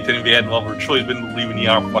isolated and they had no other choice than to live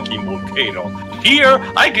near a fucking volcano. Here,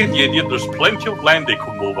 I get the idea there's plenty of land they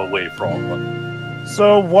could move away from.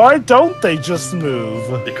 So why don't they just move?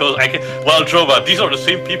 Because well, Jova, these are the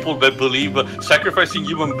same people that believe sacrificing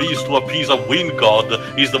human beings to appease a wind god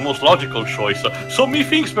is the most logical choice. So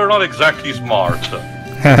methinks we're not exactly smart.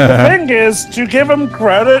 The thing is, to give them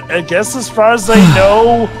credit, I guess as far as they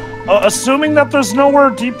know, assuming that there's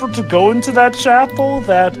nowhere deeper to go into that chapel,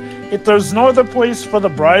 that if there's no other place for the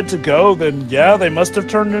bride to go, then yeah, they must have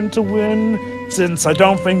turned into wind, since I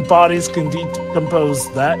don't think bodies can decompose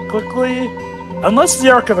that quickly. Unless the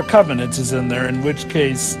Ark of the Covenant is in there, in which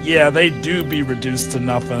case, yeah, they do be reduced to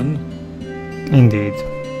nothing. Indeed.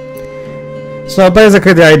 So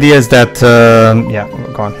basically the idea is that, yeah,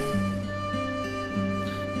 go on.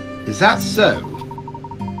 Is that so?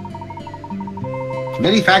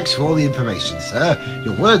 Many thanks for all the information, sir.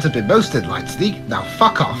 Your words have been most enlightening. Now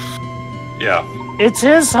fuck off. Yeah. It's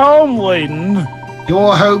his home, Layton.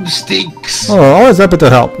 Your home stinks. Oh, always happy to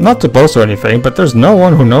help. Not to boast or anything, but there's no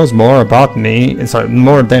one who knows more about me, sorry,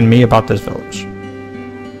 more than me about this village.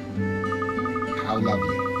 How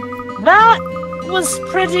lovely. That was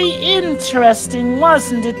pretty interesting,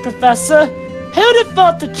 wasn't it, Professor? Who'd have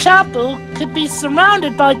thought the chapel could be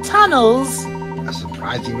surrounded by tunnels? A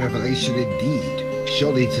surprising revelation indeed.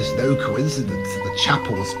 Surely it is no coincidence that the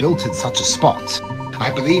chapel was built in such a spot. I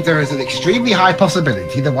believe there is an extremely high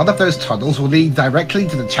possibility that one of those tunnels will lead directly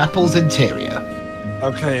to the chapel's interior.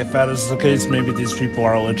 Okay, if that is the case, maybe these people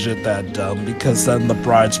are legit that dumb, because then the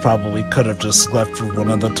brides probably could have just left through one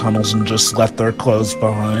of the tunnels and just left their clothes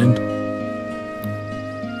behind.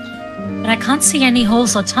 But I can't see any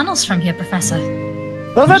holes or tunnels from here, Professor.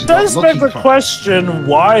 Well, that does beg the question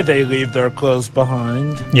why they leave their clothes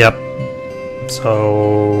behind. Yep.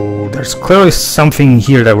 So there's clearly something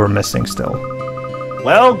here that we're missing still.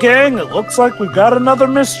 Well, gang, it looks like we've got another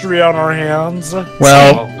mystery on our hands.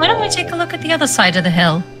 Well, Why don't we take a look at the other side of the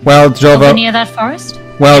hill? well, Over Jova. near that forest?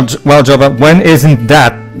 Well, Jova. When isn't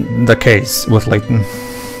that the case with Layton?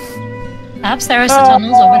 Perhaps there are some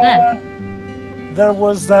tunnels over there. There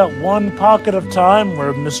was that one pocket of time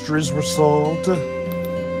where mysteries were solved.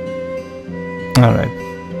 Alright.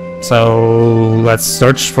 So let's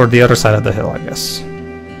search for the other side of the hill, I guess.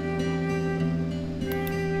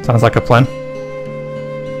 Sounds like a plan.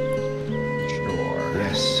 Sure.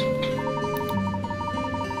 Yes.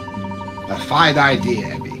 A fine idea,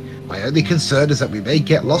 Emmy. My only concern is that we may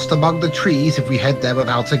get lost among the trees if we head there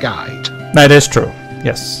without a guide. That is true.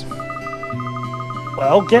 Yes.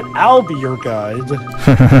 Well, get Albie your guide.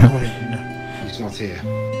 He's not here.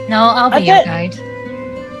 No, I'll be your guide.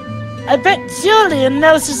 I bet Julian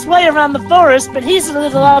knows his way around the forest, but he's a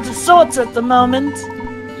little out of sorts at the moment.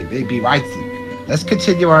 You may be right, Luke. Let's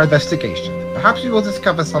continue our investigation. Perhaps we will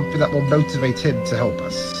discover something that will motivate him to help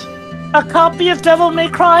us. A copy of Devil May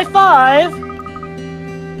Cry 5?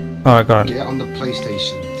 Oh god. Get it on the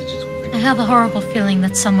PlayStation digital thing. I have a horrible feeling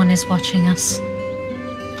that someone is watching us.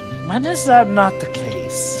 When is that not the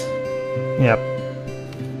case? Yep.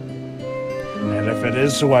 And if it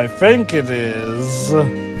is who I think it is...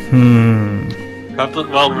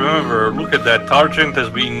 Well, remember, look at that. Targent has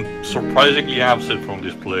been surprisingly absent from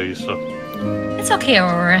this place. It's okay,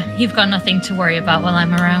 Aurora. You've got nothing to worry about while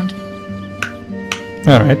I'm around.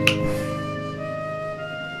 Alright.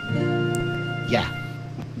 Yeah.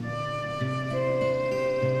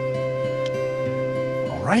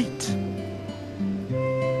 Alright.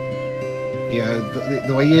 You know,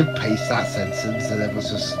 the way you paced that sentence and there was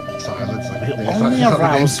just silence.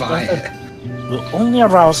 Like, We'll only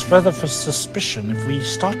arouse further suspicion if we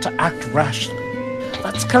start to act rashly.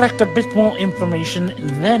 Let's collect a bit more information and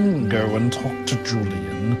then go and talk to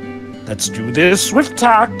Julian. Let's do this with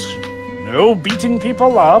tact. No beating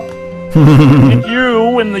people up.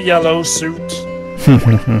 You in the yellow suit.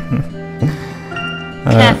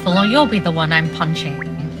 Careful, or you'll be the one I'm punching.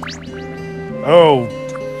 Oh,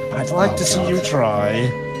 I'd like to see you try.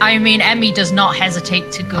 I mean, Emmy does not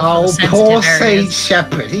hesitate to go for Oh, the sensitive poor Sage areas.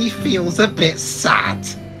 Shepherd. He feels a bit sad.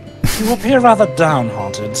 You appear rather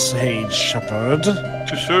downhearted, Sage Shepherd.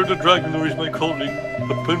 To serve the Dragonlord is my calling,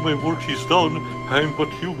 but when my work is done, I am but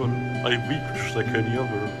human. I weep just like any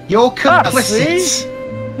other. You're complicit. see?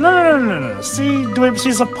 No. See, Dwibs,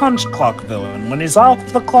 he's a punch clock villain. When he's off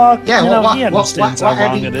the clock, Yeah, he understands how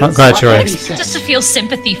wrong it is. I'm glad you're right. Just to feel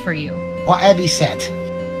sympathy for you. What Eddie said.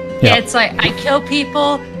 Yeah, it's like, I kill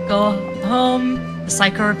people, go home, the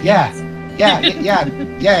cycle repeats. Yeah.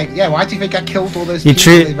 Why do you think I killed all those You people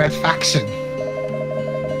treat- in Red Faction?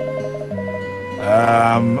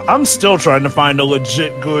 I'm still trying to find a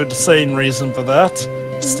legit, good, sane reason for that.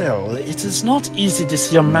 Still, it is not easy to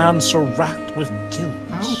see a man so racked with guilt.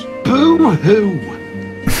 Oh, boo-hoo! What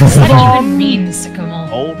do you even mean, Sycamore?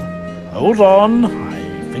 Hold on.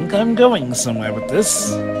 I think I'm going somewhere with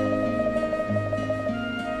this.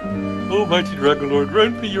 Oh, mighty Dragonlord,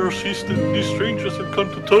 grant me your assistance. These strangers have come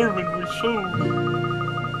to torment my soul.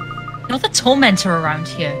 You're the tormentor around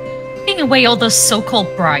here, taking away all those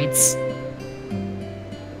so-called brides.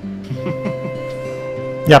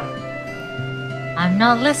 Yep. I'm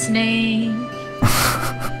not listening.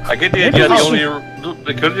 I get the idea.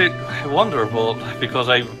 I wonder, well, because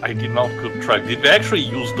I did not keep track. Did they actually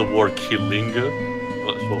use the word killing?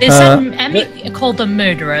 There's some Emmy called them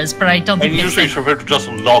murderers, but I don't And think they usually said... refer to just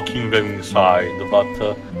locking them inside, but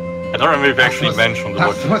I don't remember if they actually mentioned the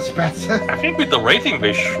That's word. much better. I think with the rating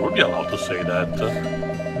they should be allowed to say that.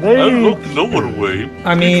 They... I look no one way.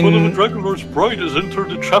 I Each one of mean- the Dragonlord's bride has entered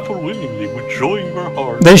the chapel willingly, with joy in their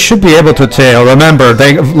heart. They should be able to tell. Remember,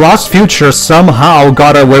 Lost Future somehow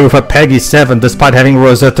got away with a Peggy 7 despite having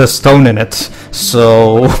Rosetta Stone in it.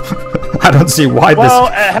 So, I don't see why Well,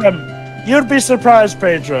 you'd be surprised,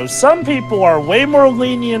 Pedro. Some people are way more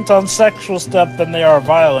lenient on sexual stuff than they are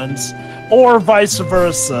violence, or vice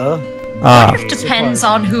versa. It depends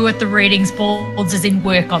on who at the ratings boards is in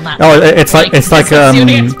work on that. Oh, it's like that's the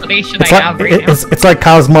only explanation I have right now. it's like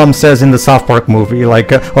Kyle's mom says in the South Park movie,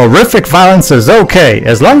 like horrific violence is okay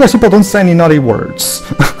as long as people don't say any naughty words.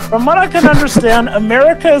 From what I can understand,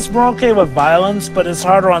 America is more okay with violence, but it's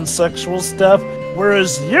harder on sexual stuff,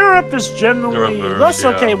 whereas Europe is generally less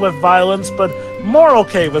okay with violence, but more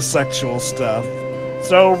okay with sexual stuff.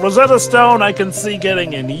 So Rosetta Stone, I can see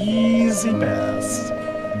getting an easy pass.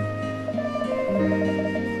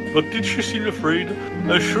 But did she seem afraid?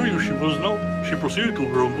 I assure you she was not. She proceeded to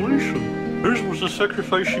her own volition. Hers was a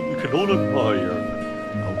sacrifice we can all admire.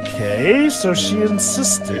 Okay, so she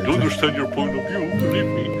insisted. I do understand your point of view, believe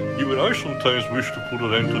me. Even I sometimes wish to put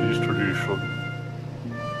an end to this tradition.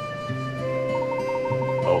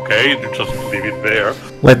 Okay, just leave it there.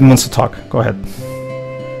 Layton wants to talk. Go ahead.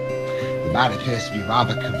 The man appears to be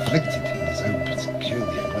rather conflicted in his own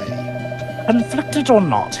peculiar way. Conflicted or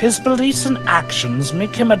not, his beliefs and actions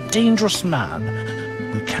make him a dangerous man.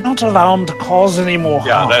 We cannot allow him to cause any more harm.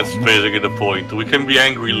 Yeah, that's basically the point. We can be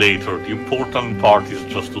angry later. The important part is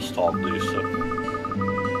just to stop this.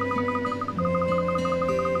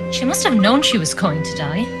 She must have known she was going to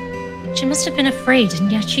die. She must have been afraid,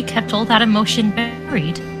 and yet she kept all that emotion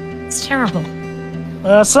buried. It's terrible.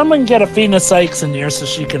 Someone get Athena Sykes in here so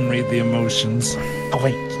she can read the emotions. Oh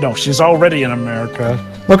wait, no, she's already in America.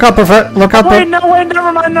 Look up, never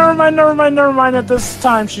mind. At this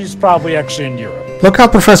time, she's probably actually in Europe. Look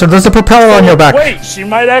out, Professor. There's a propeller on your back. Wait, she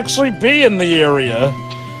might actually be in the area.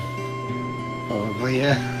 Probably,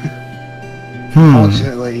 yeah.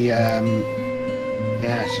 Fortunately, yeah,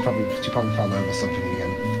 she probably fell over something again.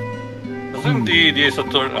 Indeed, yes, a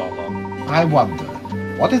turn. I wonder,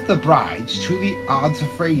 what if the brides truly aren't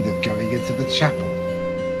afraid of going into the chapel?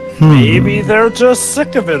 Maybe they're just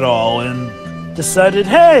sick of it all and decided,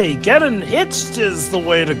 hey, getting hitched is the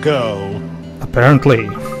way to go. Apparently.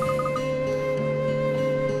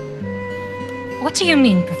 What do you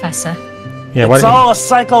mean, Professor? Yeah, it's all a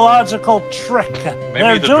psychological trick.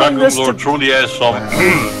 Maybe the Dragonlord truly has some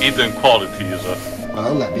hidden qualities.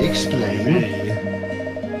 Well, let me explain.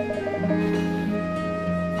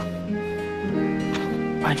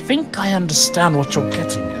 I think I understand what you're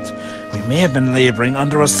getting at. We may have been laboring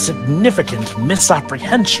under a significant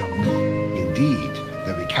misapprehension. Indeed,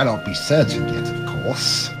 though we cannot be certain yet, of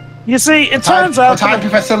course. You see, it turns out... But I'm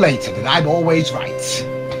Professor Layton, and I'm always right.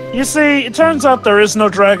 You see, it turns out there is no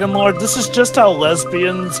Dragonlord. This is just how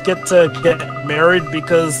lesbians get to get married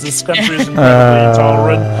because this country is incredibly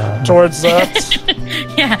intolerant towards that.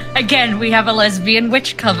 Yeah, again, we have a lesbian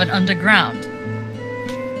witch coven underground.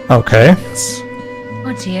 Okay.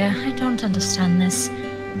 Oh dear, I don't understand this.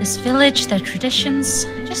 This village, their traditions,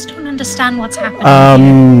 I just don't understand what's happening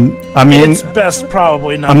here. I mean... It's best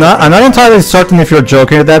probably not... I'm not entirely certain if you're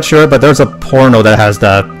joking at that, sure, but there's a porno that has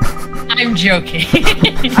that. I'm joking.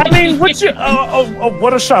 I mean,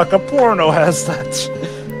 what a shock, a porno has that.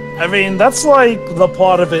 I mean, that's like the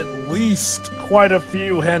plot of at least quite a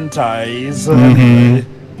few hentais. Anyway.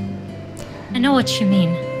 I know what you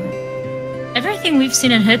mean. Everything we've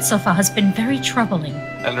seen and heard so far has been very troubling.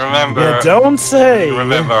 And remember... Yeah, don't say!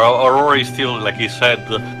 Remember, Aurora is still, like he said,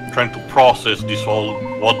 trying to process this whole,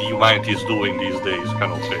 what the humanity is doing these days,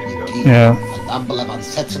 kind of thing. Yeah. A number of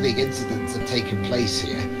unsettling incidents have taken place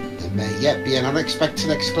here. There may yet be an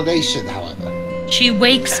unexpected explanation, however. She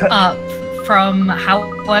wakes up from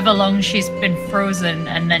however long she's been frozen,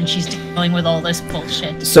 and then she's dealing with all this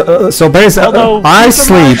bullshit. So basically, I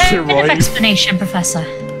sleep. Explanation, Professor.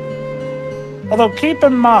 Although keep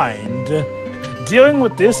in mind, dealing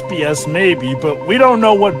with this BS maybe, but we don't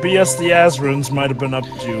know what BS the Azrans might have been up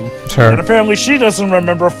to. Sure. And apparently she doesn't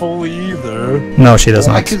remember fully either. No, she does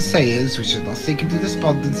All not. I can say is we should not sink into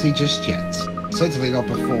despondency just yet. Certainly not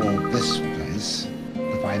before this place.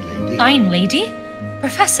 The fine lady. Fine lady?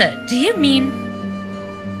 Professor, do you mean...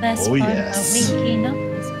 Best Oh, part yes. about waking up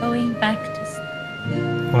is going back to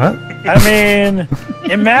sleep. What? I mean,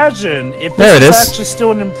 imagine if There this it is is. actually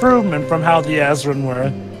still an improvement from how the Azran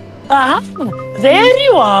were. Ah, there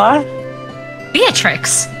you are!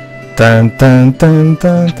 Beatrix! Dun dun dun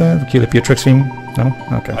dun dun. Cue the Beatrix theme? No?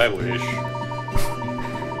 Okay. I wish.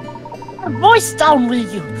 Voice down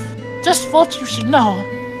with you. Just thought you should know.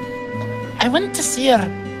 I went to see her,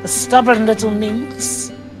 the stubborn little minx.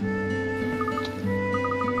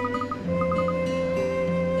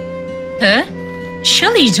 Her?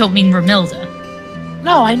 Surely you don't mean Romilda.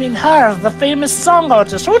 No, I mean her, the famous song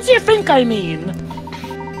artist. Who do you think I mean?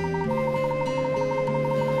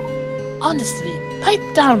 Honestly,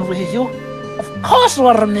 pipe down, will you? Of course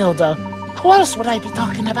we're Romilda. Who else would I be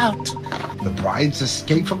talking about? The brides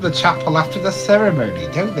escape from the chapel after the ceremony,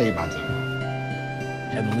 don't they, madam?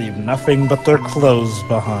 And leave nothing but their clothes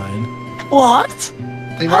behind. What?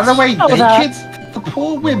 They ran away How naked? The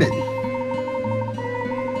poor women.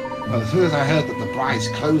 Well, as soon as I heard that the bride's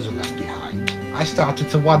clothes were left behind, I started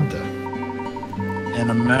to wonder. And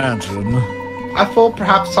imagine. I thought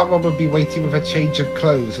perhaps someone would be waiting with a change of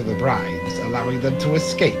clothes for the brides, allowing them to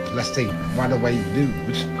escape, lest they run away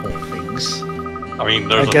nude, poor things. I mean,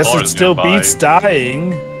 there's I guess it still beats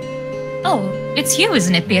dying. Oh, it's you,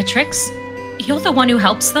 isn't it, Beatrix? You're the one who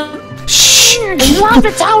helps them? Shh! Love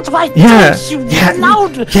it out like this, you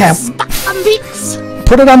loud beaks.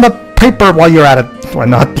 Put it on the paper while you're at it. Why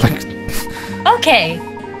not? Like. Okay.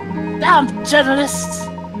 Damn journalists.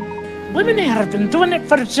 Women here have been doing it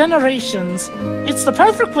for generations. It's the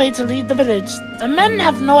perfect way to lead the village. The men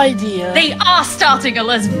have no idea. They are starting a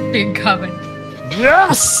lesbian coven.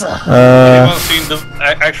 Yes!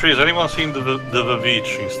 Actually, has anyone seen the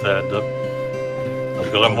Vavitch instead?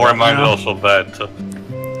 Because I'm more reminded also of that.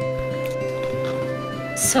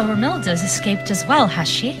 So Romilda's escaped as well, has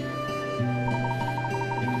she?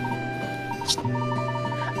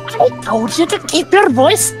 I told you to keep your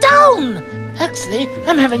voice down! Actually,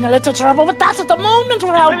 I'm having a little trouble with that at the moment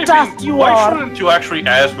with how daft you why are. Why shouldn't you actually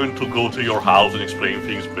ask him to go to your house and explain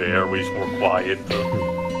things there where he's more quiet?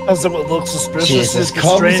 As if it looks suspicious, She is the as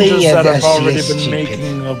clumsy strangers that and have she already is been stupid.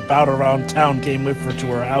 making about around town came with her to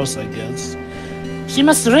her house, I guess. She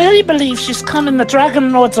must really believe she's calming the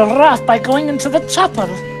Dragonlord's wrath by going into the chapel.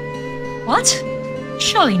 What?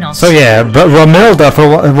 Surely not. So yeah, but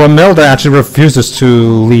Romilda actually refuses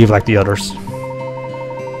to leave like the others.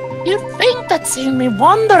 You'd think that seeing me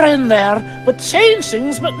wander in there would change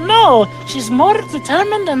things, but no, she's more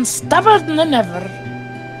determined and stubborn than ever.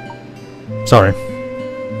 Sorry.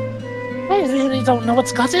 I really don't know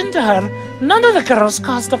what's got into her. None of the girls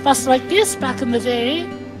caused a fuss like this back in the day.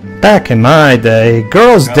 Back in my day,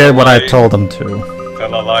 girls did what I told them to.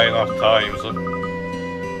 Tell a lie enough times.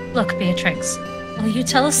 Look, Beatrix, will you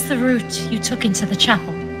tell us the route you took into the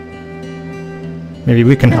chapel? Maybe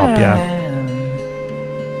we can help, yeah.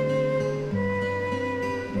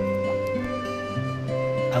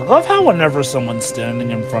 I love how whenever someone's standing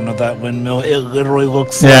in front of that windmill, it literally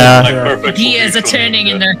looks like gears are turning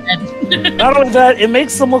in their head. Not only that, it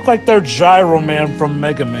makes them look like they're Gyro Man from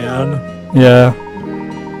Mega Man. Yeah.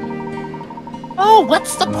 Oh,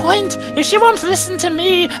 what's the point? If she won't listen to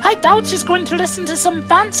me, I doubt she's going to listen to some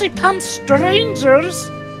fancy pants strangers.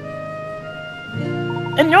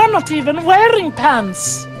 And you're not even wearing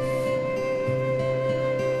pants.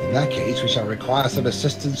 In that case, we shall require some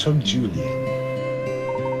assistance from Julian.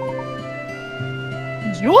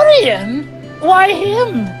 Julian? Why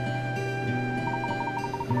him?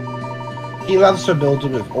 He loves Romilda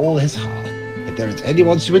with all his heart. If there is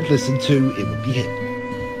anyone she would listen to, it would be him.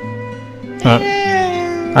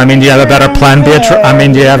 I mean, do you have a better plan, Beatrix?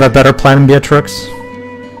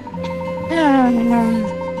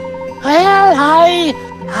 Well,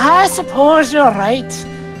 I suppose you're right.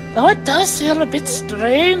 Though it does feel a bit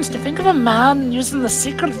strange to think of a man using the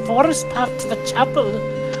secret forest path to the chapel.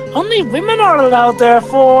 Only women are allowed there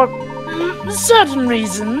for certain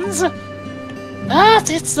reasons. But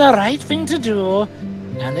it's the right thing to do.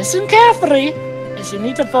 Now listen carefully, as you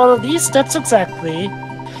need to follow these steps exactly.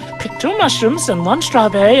 Pick 2 mushrooms and 1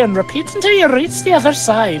 strawberry and repeat until you reach the other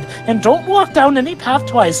side. And don't walk down any path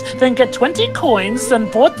twice. Then get 20 coins, then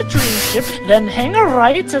board the dream ship, then hang a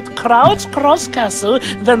right at Crouch Cross Castle,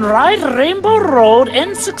 then ride Rainbow Road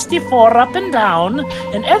N64 up and down.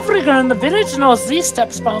 And every girl in the village knows these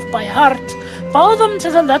steps off by heart. Follow them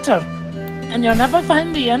to the letter, and you'll never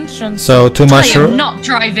find the entrance. So 2 mushrooms. I am not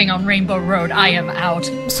driving on Rainbow Road. I am out.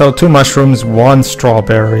 So 2 mushrooms, 1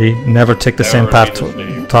 strawberry. Never take the same path twice.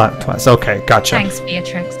 Okay, gotcha. Thanks,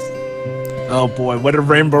 Beatrix. Oh boy, what did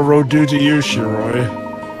Rainbow Road do to you, Shiroi?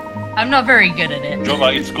 I'm not very good at it.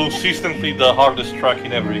 Jonah, it's consistently the hardest track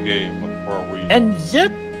in every game for a reason. And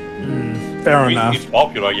yet, fair enough. It's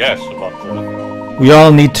popular, yes, but We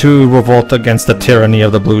all need to revolt against the tyranny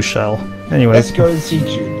of the blue shell. Anyway. Let's go and see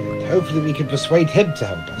Julian. Hopefully we can persuade him to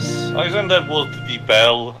help us. Isn't that what the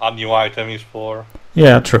bell, a new item, is for?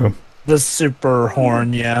 Yeah, true. The super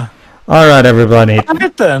horn, yeah. Alright, everybody.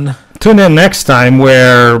 Alright then. Tune in next time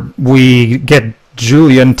where we get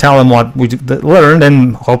Julian, tell him what we learned,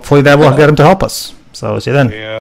 and hopefully that will get him to help us. So, see you then. Yeah.